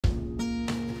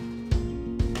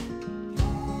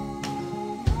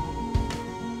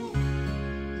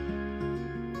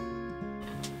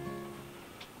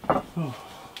Oh.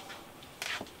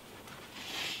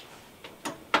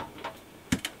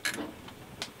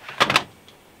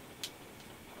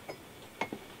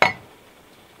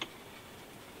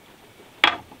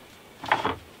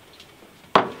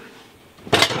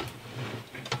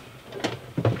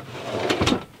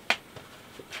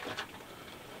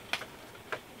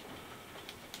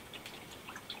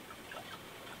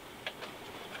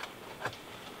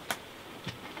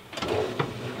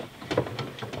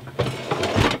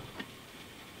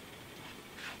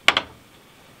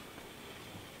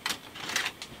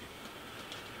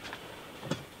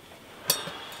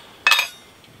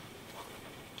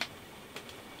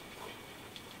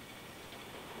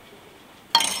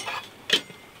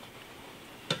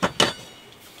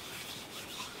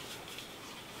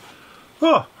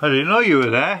 Oh, I didn't know you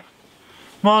were there.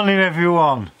 Morning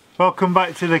everyone, welcome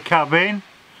back to the cabin.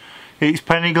 It's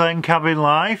Penny Glen Cabin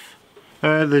Life.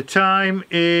 The time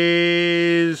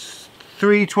is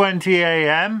 3:20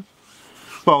 AM.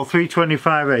 Well,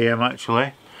 3:25 AM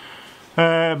actually.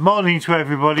 Morning to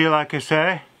everybody, like I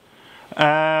say.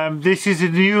 This is a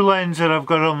new lens that I've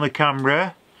got on the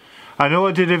camera. I know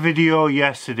I did a video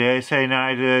yesterday saying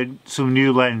I had some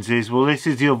new lenses. Well, this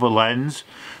is the other lens,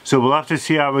 so we'll have to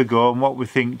see how we go and what we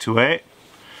think to it.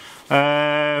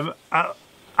 I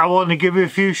want to give a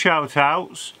few shout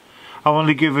outs. I want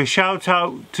to give a shout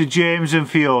out to James and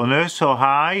Fiona, so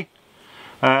hi.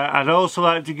 I'd also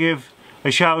like to give a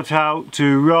shout out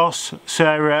to Ross,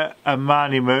 Sarah and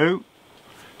Manimu,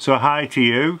 so hi to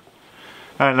you.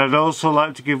 And I'd also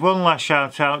like to give one last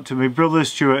shout out to my brother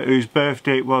Stuart, whose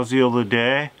birthday it was the other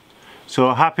day.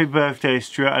 So happy birthday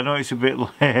Stuart, I know it's a bit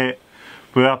late,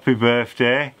 but happy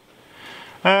birthday.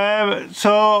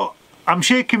 So I'm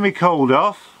shaking my cold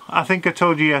off. I think I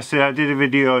told you yesterday, I did a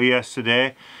video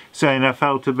yesterday saying I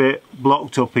felt a bit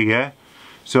blocked up here.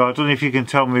 So I don't know if you can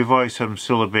tell my voice I'm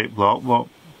still a bit blocked, but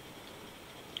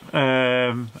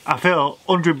I feel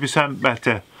 100%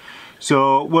 better.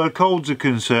 So where colds are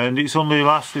concerned, it's only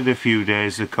lasted a few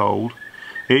days, the cold.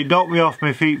 It knocked me off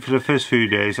my feet for the first few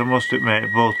days, I must admit,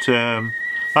 but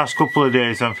last couple of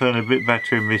days I'm feeling a bit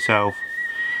better in myself.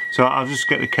 So I'll just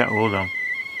get the kettle on.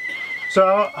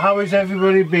 So how has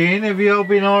everybody been? Have you all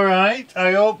been alright?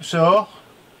 I hope so.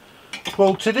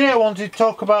 Well, today I wanted to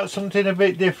talk about something a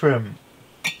bit different.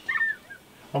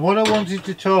 And what I wanted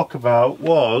to talk about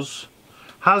was,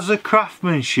 has the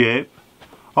craftsmanship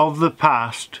of the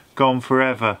past gone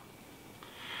forever?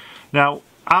 Now,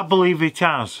 I believe it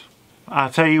has. I'll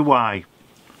tell you why.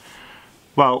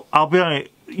 Well, I'll be honest,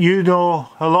 you know,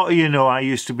 a lot of you know I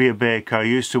used to be a baker. I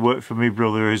used to work for my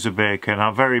brother as a baker, and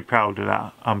I'm very proud of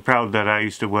that. I'm proud that I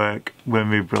used to work with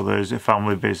my brother as a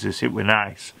family business. It was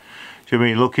nice. Do you know what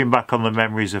I mean? Looking back on the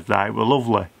memories of that, it was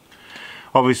lovely.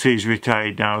 Obviously he's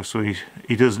retired now, so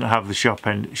he doesn't have the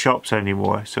shops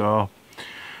anymore, so.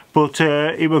 But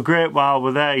it was great while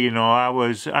we're there, you know.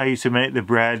 I used to make the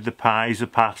bread, the pies, the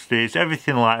pasties,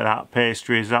 everything like that,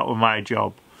 pastries. That was my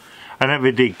job. I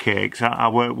never did cakes. I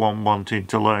weren't one wanting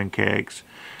to learn cakes.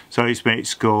 So I used to make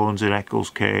scones and Eccles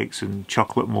cakes and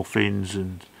chocolate muffins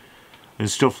and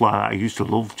stuff like that. I used to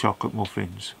love chocolate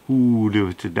muffins. Ooh, they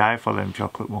were to die for them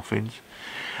chocolate muffins.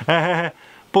 But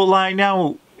like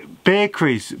now,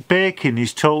 baking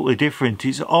is totally different.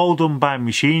 It's all done by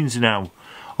machines now.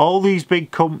 All these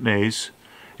big companies,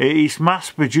 it's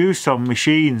mass produced on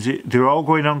machines. They're all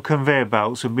going on conveyor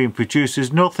belts and being produced.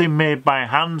 There's nothing made by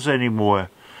hands anymore.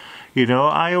 You know,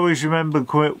 I always remember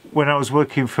when I was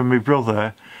working for my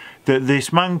brother that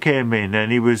this man came in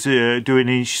and he was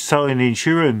selling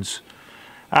insurance.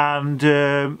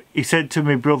 And he said to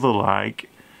my brother, like,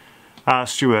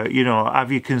 Stuart, you know,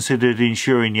 have you considered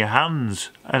insuring your hands?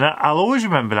 And I'll always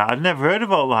remember that. I'd never heard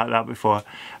about like that before.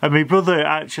 And my brother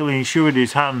actually insured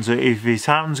his hands. If his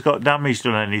hands got damaged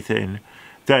on anything,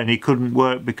 then he couldn't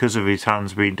work because of his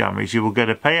hands being damaged. He would get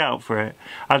a payout for it.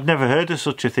 I'd never heard of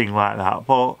such a thing like that.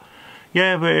 But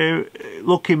yeah, but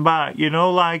looking back, you know,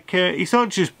 like it's not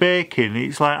just baking.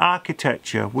 It's like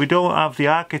architecture. We don't have the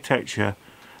architecture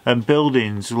and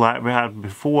buildings like we had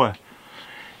before.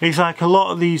 It's like a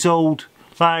lot of these old,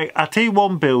 like, I tell you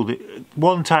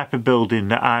one type of building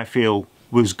that I feel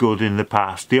was good in the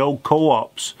past, the old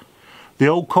co-ops. The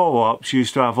old co-ops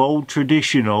used to have old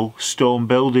traditional stone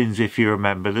buildings, if you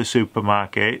remember, the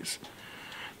supermarkets.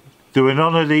 There were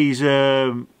none of these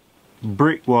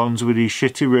brick ones with these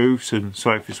shitty roofs and,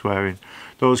 sorry for swearing,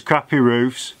 those crappy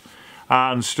roofs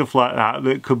and stuff like that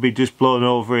that could be just blown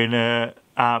over in a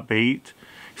heartbeat.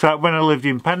 It's like when I lived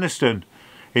in Penistone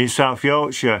in South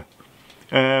Yorkshire,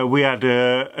 we had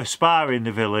a spa in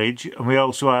the village, and we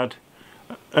also had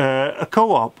a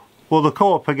co-op. Well, the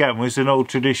Co-op again was an old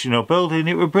traditional building.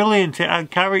 It was brilliant, it had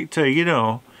character, you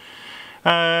know.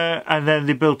 And then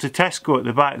they built a Tesco at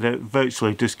the back that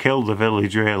virtually just killed the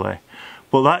village, really.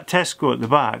 But that Tesco at the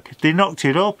back, they knocked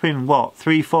it up in what,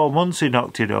 3-4 months they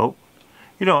knocked it up.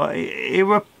 You know, it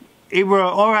were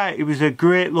alright, it was a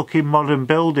great looking modern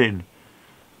building.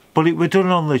 But it were done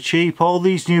on the cheap. All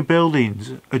these new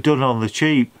buildings are done on the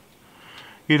cheap.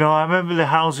 You know, I remember the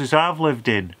houses I've lived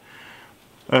in.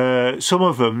 Some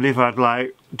of them, they've had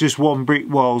like just one brick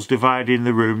walls dividing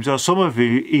the rooms, or some of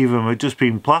them even have just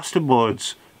been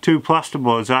plasterboards. 2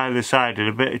 plasterboards either side and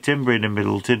a bit of timber in the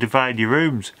middle to divide your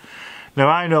rooms. Now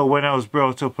I know when I was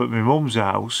brought up at my mum's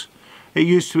house, it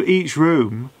used to, each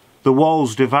room, the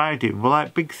walls dividing were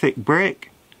like big thick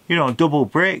brick, you know, double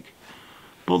brick.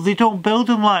 But they don't build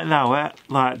them like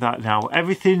that now.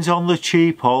 Everything's on the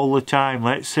cheap all the time.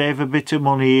 Let's save a bit of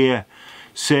money here,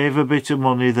 save a bit of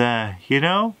money there, you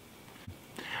know?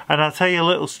 And I'll tell you a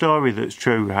little story that's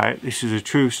true, right? This is a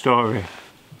true story.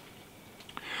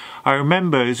 I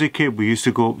remember as a kid we used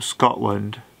to go up to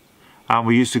Scotland, and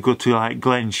we used to go to like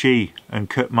Glenshee and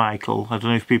Kirkmichael. I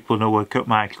don't know if people know where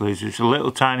Kirkmichael is. It's a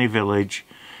little tiny village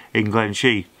in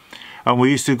Glenshee. And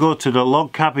we used to go to the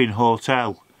Log Cabin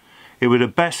Hotel. It was the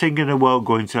best thing in the world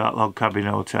going to that Log Cabin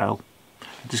Hotel.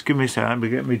 Just give me a second, I'm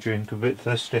getting my drink, I'm a bit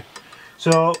thirsty.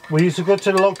 So we used to go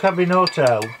to the Log Cabin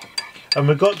Hotel, and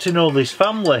we got to know this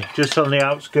family just on the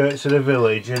outskirts of the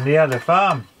village, and they had a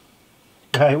farm.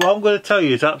 Right, what I'm going to tell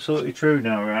you is absolutely true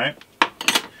now, right?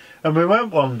 And we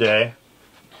went one day,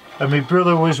 and my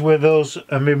brother was with us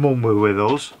and my mum were with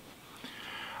us,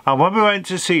 and when we went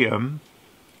to see them,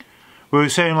 we were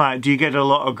saying like, do you get a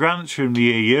lot of grants from the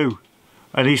EU?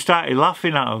 And he started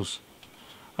laughing at us,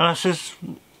 and I says,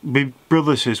 my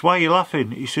brother says, why are you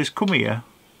laughing? He says, come here.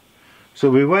 So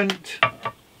we went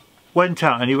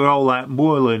out, and it were all like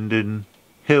moorland and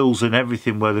hills and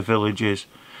everything where the village is.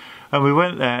 And we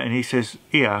went there, and he says,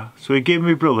 here. So he gave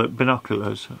my brother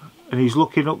binoculars, and he's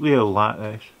looking up the hill like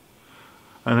this.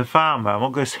 And the farmer, I'm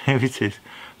not going to say who it is,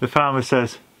 the farmer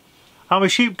says, how many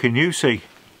sheep can you see?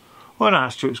 Well,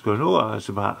 and Astruck's going, oh, there's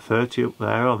about 30 up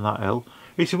there on that hill.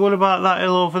 He said, what about that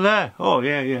hill over there? Oh,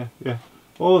 yeah.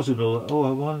 Oh, there's another, oh,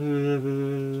 I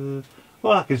wonder,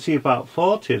 well, I can see about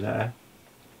 40 there.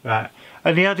 Right,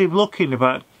 and he had him looking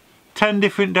about 10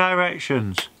 different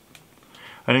directions.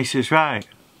 And he says, right,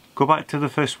 go back to the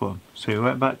first one. So he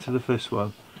went back to the first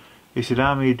one. He said,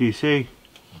 how many do you see?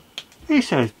 He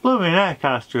says, blooming heck,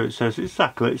 Astruck says, it's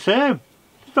exactly the same.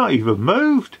 It's not even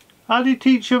moved. How did he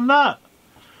teach him that?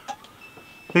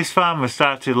 This farmer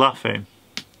started laughing.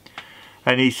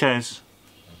 And he says,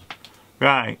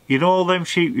 right, you know all them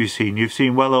sheep you've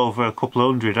seen well over a couple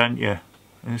of hundred, haven't you?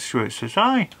 And Stuart says,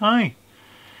 aye.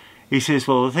 He says,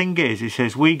 well, the thing is, he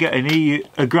says, we get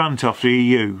a grant off the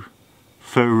EU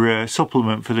for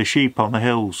supplement for the sheep on the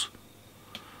hills.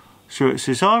 Stuart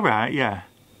says, all right, yeah.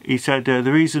 He said, the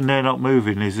reason they're not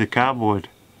moving is the cardboard.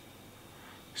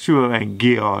 Stuart went,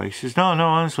 Geor. He says, no,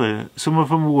 honestly, some of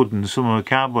them are wooden, some of them are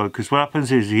cardboard, because what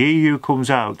happens is the EU comes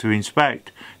out to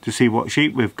inspect to see what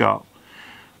sheep we've got.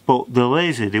 But they're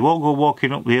lazy, they won't go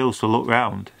walking up the hills to look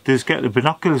round. They just get the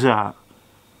binoculars out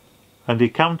and they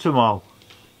count them all.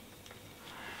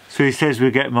 So he says we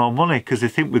get more money because they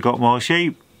think we've got more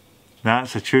sheep.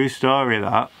 That's a true story,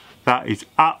 that. That is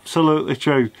absolutely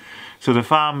true. So the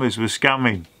farmers were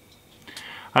scamming.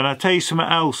 And I'll tell you something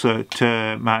else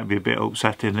that might be a bit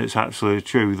upsetting that's absolutely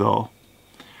true though.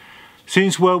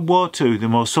 Since World War II, the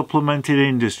most supplemented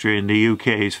industry in the UK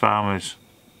is farmers.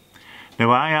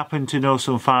 Now I happen to know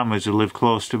some farmers who live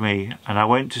close to me, and I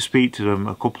went to speak to them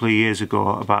a couple of years ago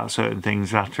about certain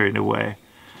things nattering away.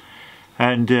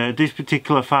 And this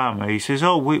particular farmer, he says,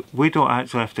 oh, we don't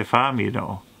actually have to farm, you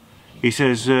know. He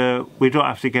says, we don't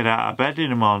have to get out of bed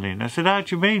in the morning. I said, how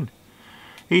do you mean?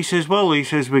 He says, well, he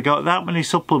says, we got that many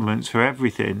supplements for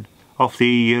everything off the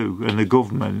EU and the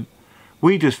government.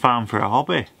 We just farm for a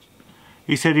hobby.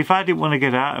 He said, if I didn't want to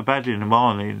get out of bed in the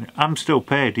morning, I'm still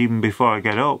paid even before I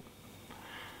get up.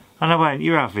 And I went,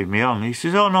 you're having me on. He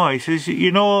says, oh no, he says,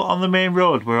 you know on the main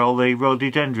road where all the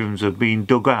rhododendrons have been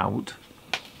dug out?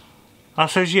 I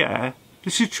says, yeah.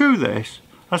 This is true, this.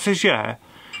 I says, yeah.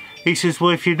 He says,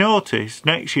 well, if you notice,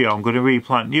 next year I'm going to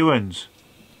replant new ones.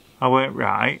 I went,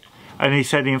 right. And he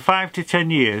said, in 5 to 10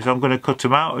 years, I'm going to cut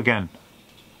them out again.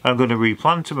 I'm going to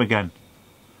replant them again.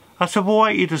 I said, well,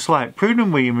 why don't you just like prune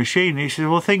them with your machine? He said,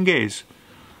 well, the thing is,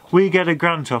 we get a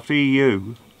grant off the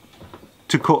EU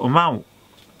to cut them out.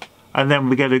 And then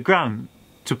we get a grant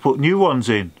to put new ones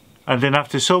in. And then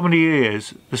after so many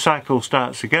years, the cycle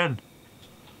starts again.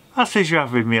 I says, you're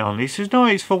having me on. He says, no,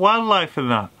 it's for wildlife and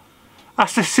that. I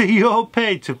said, so you're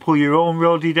paid to pull your own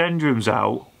rhododendrons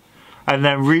out and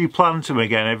then replant them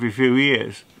again every few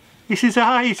years? He says,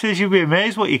 aye. He says, you'll be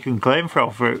amazed what you can claim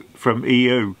from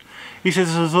EU. He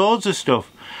says, there's loads of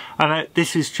stuff. And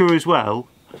this is true as well.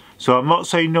 So I'm not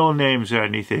saying no names or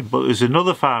anything, but there's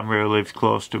another farmer who lives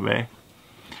close to me.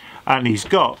 And he's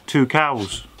got 2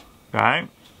 cows, right?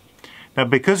 Now,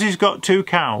 because he's got 2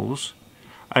 cows,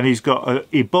 and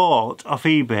he bought off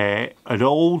eBay an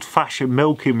old-fashioned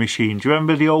milking machine. Do you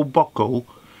remember the old buckle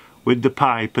with the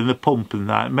pipe and the pump and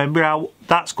that? Remember how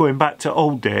that's going back to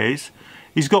old days?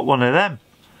 He's got one of them.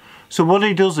 So what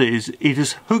he does is he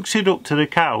just hooks it up to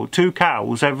the 2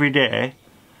 cows every day,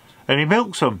 and he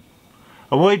milks them.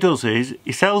 And what he does is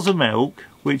he sells the milk,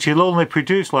 which he'll only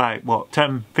produce like what,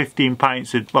 10-15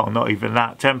 pints well, not even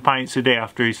that, 10 pints a day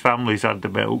after his family's had the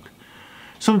milk.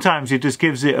 Sometimes he just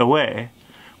gives it away.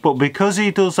 But because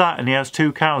he does that and he has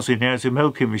 2 cows and he has a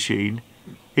milking machine,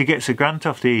 he gets a grant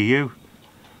off the EU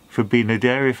for being a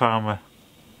dairy farmer.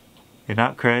 Isn't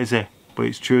that crazy? But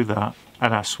it's true that,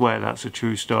 and I swear that's a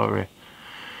true story.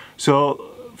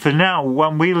 So for now,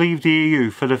 when we leave the EU,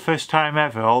 for the first time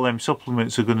ever, all them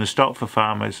supplements are going to stop for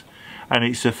farmers. And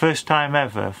it's the first time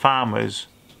ever farmers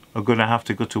are going to have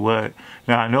to go to work.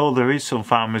 Now I know there is some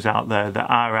farmers out there that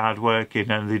are hard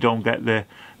working and they don't get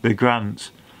the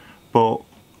grants, but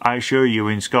I assure you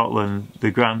in Scotland the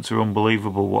grants are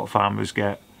unbelievable what farmers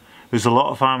get. There's a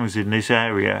lot of farmers in this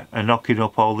area are knocking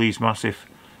up all these massive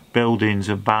buildings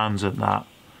and barns and that,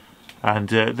 and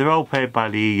they're all paid by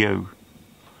the EU.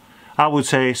 I would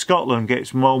say Scotland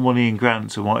gets more money in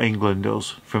grants than what England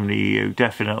does from the EU,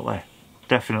 definitely.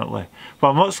 Definitely.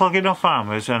 But I'm not slagging off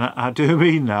farmers, and I do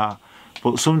mean that,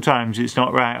 but sometimes it's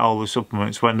not right, all the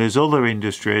supplements, when there's other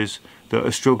industries that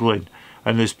are struggling.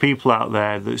 And there's people out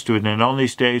there that's doing an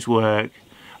honest day's work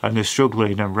and they're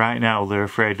struggling, and right now they're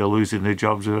afraid of losing their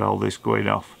jobs with all this going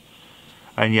off.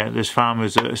 And yet there's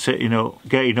farmers that are sitting up,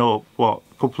 getting up, what,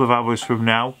 a couple of hours from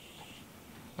now,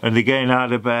 and they're getting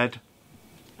out of bed.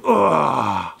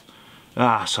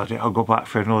 Sorry, I'll go back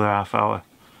for another half hour.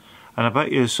 And I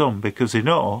bet you there's some, because they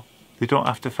know they don't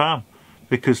have to farm,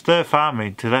 because their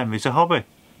farming to them is a hobby.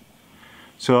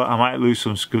 So I might lose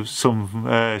some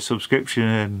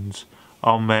subscriptions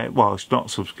on my, well, it's not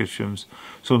subscriptions,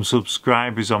 some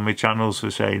subscribers on my channels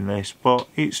for saying this, but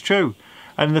it's true.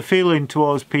 And the feeling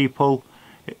towards people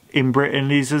in Britain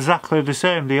is exactly the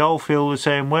same. They all feel the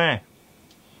same way.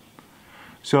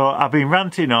 So I've been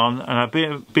ranting on, and I've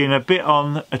been a bit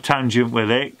on a tangent with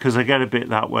it, because I get a bit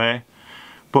that way.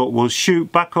 But we'll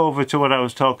shoot back over to what I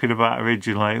was talking about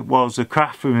originally, was the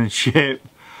craftsmanship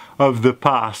of the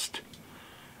past.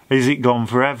 Is it gone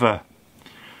forever?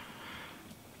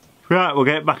 Right, we'll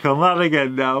get back on that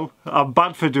again now. I'm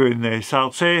bad for doing this.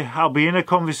 I'll say I'll be in a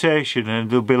conversation and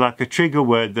there'll be like a trigger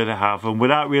word that I have, and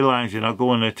without realising I'll go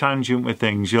on a tangent with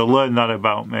things. You'll learn that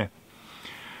about me.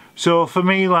 So for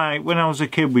me, like when I was a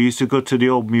kid, we used to go to the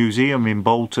old museum in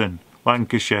Bolton,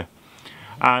 Lancashire.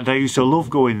 And I used to love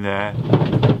going there.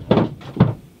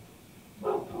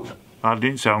 That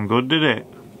didn't sound good, did it?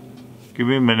 Give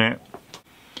me a minute.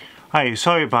 Hey,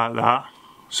 sorry about that.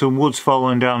 Some wood's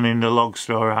fallen down in the log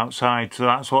store outside, so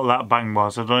that's what that bang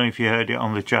was. I don't know if you heard it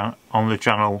on the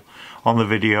channel, on the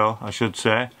video, I should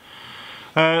say.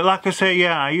 Like I say,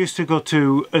 yeah, I used to go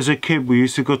to, as a kid, we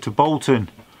used to go to Bolton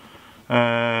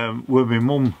with my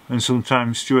mum and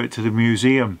sometimes Stuart to the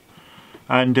museum.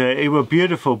 And it was a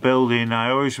beautiful building. I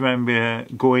always remember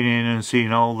going in and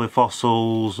seeing all the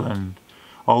fossils and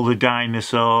all the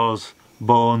dinosaurs,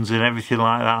 bones and everything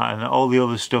like that, and all the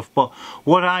other stuff. But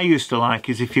what I used to like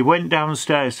is if you went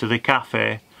downstairs to the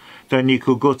cafe, then you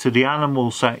could go to the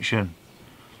animal section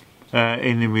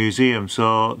in the museum.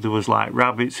 So there was like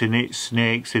rabbits in it,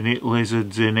 snakes in it,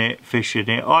 lizards in it, fish in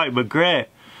it. Oh, it was great.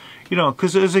 You know,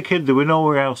 because as a kid there were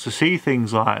nowhere else to see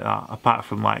things like that, apart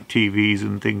from like TVs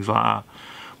and things like that.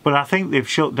 But I think they've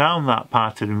shut down that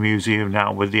part of the museum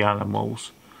now with the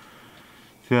animals.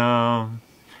 So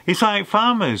it's like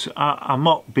farmers. I'm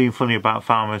not being funny about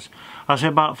farmers. I say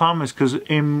about farmers because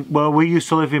where we used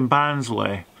to live in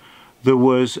Barnsley, there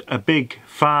was a big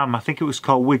farm. I think it was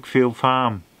called Wigfield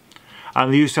Farm,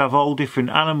 and they used to have all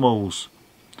different animals,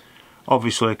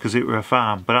 obviously because it were a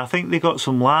farm. But I think they got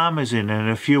some llamas in and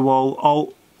a few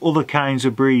all other kinds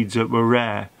of breeds that were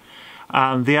rare,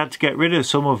 and they had to get rid of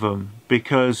some of them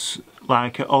because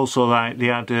also they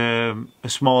had a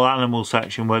small animal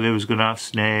section where they was going to have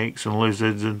snakes and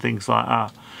lizards and things like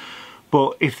that.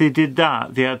 But if they did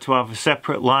that, they had to have a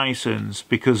separate license,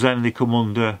 because then they come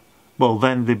under, well,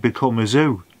 then they become a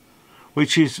zoo,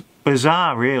 which is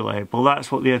bizarre really, but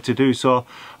that's what they had to do. So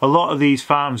a lot of these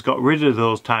farms got rid of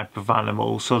those type of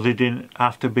animals so they didn't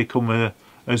have to become a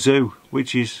zoo,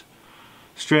 which is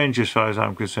strange as far as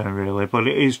I'm concerned really, but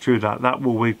it is true that that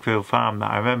was Wigfield Farm.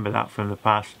 That I remember that from the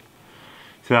past.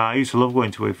 So I used to love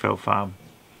going to Wigfield Farm.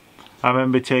 I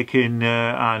remember taking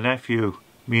our nephew,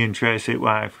 me and Tracy's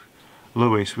wife,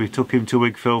 Lewis, we took him to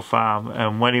Wigfield Farm,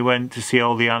 and when he went to see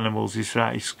all the animals he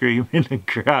started screaming and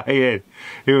crying.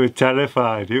 He was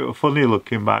terrified. It was funny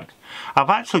looking back. I've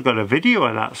actually got a video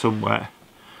of that somewhere.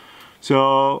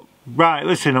 So, right,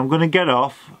 listen, I'm going to get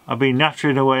off. I've been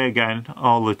nattering away again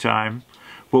all the time.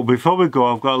 But before we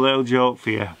go, I've got a little joke for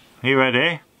you. Are you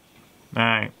ready?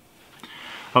 Right.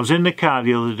 I was in the car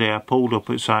the other day, I pulled up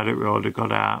at the side of the road, I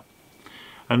got out.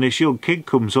 And this young kid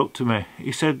comes up to me.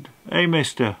 He said, "Hey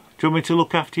mister, do you want me to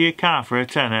look after your car for a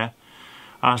tenner?"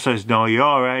 I says, "No, you're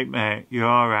alright mate, you're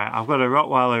alright. I've got a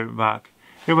Rottweiler in the back."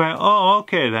 He went, "Oh,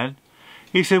 okay then."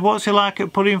 He said, "What's he like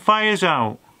at putting fires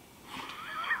out?"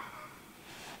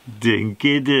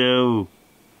 Dinky-doo.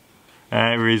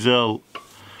 Result.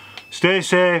 Stay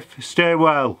safe, stay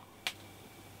well.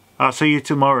 I'll see you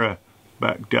tomorrow,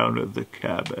 back down at the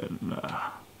cabin.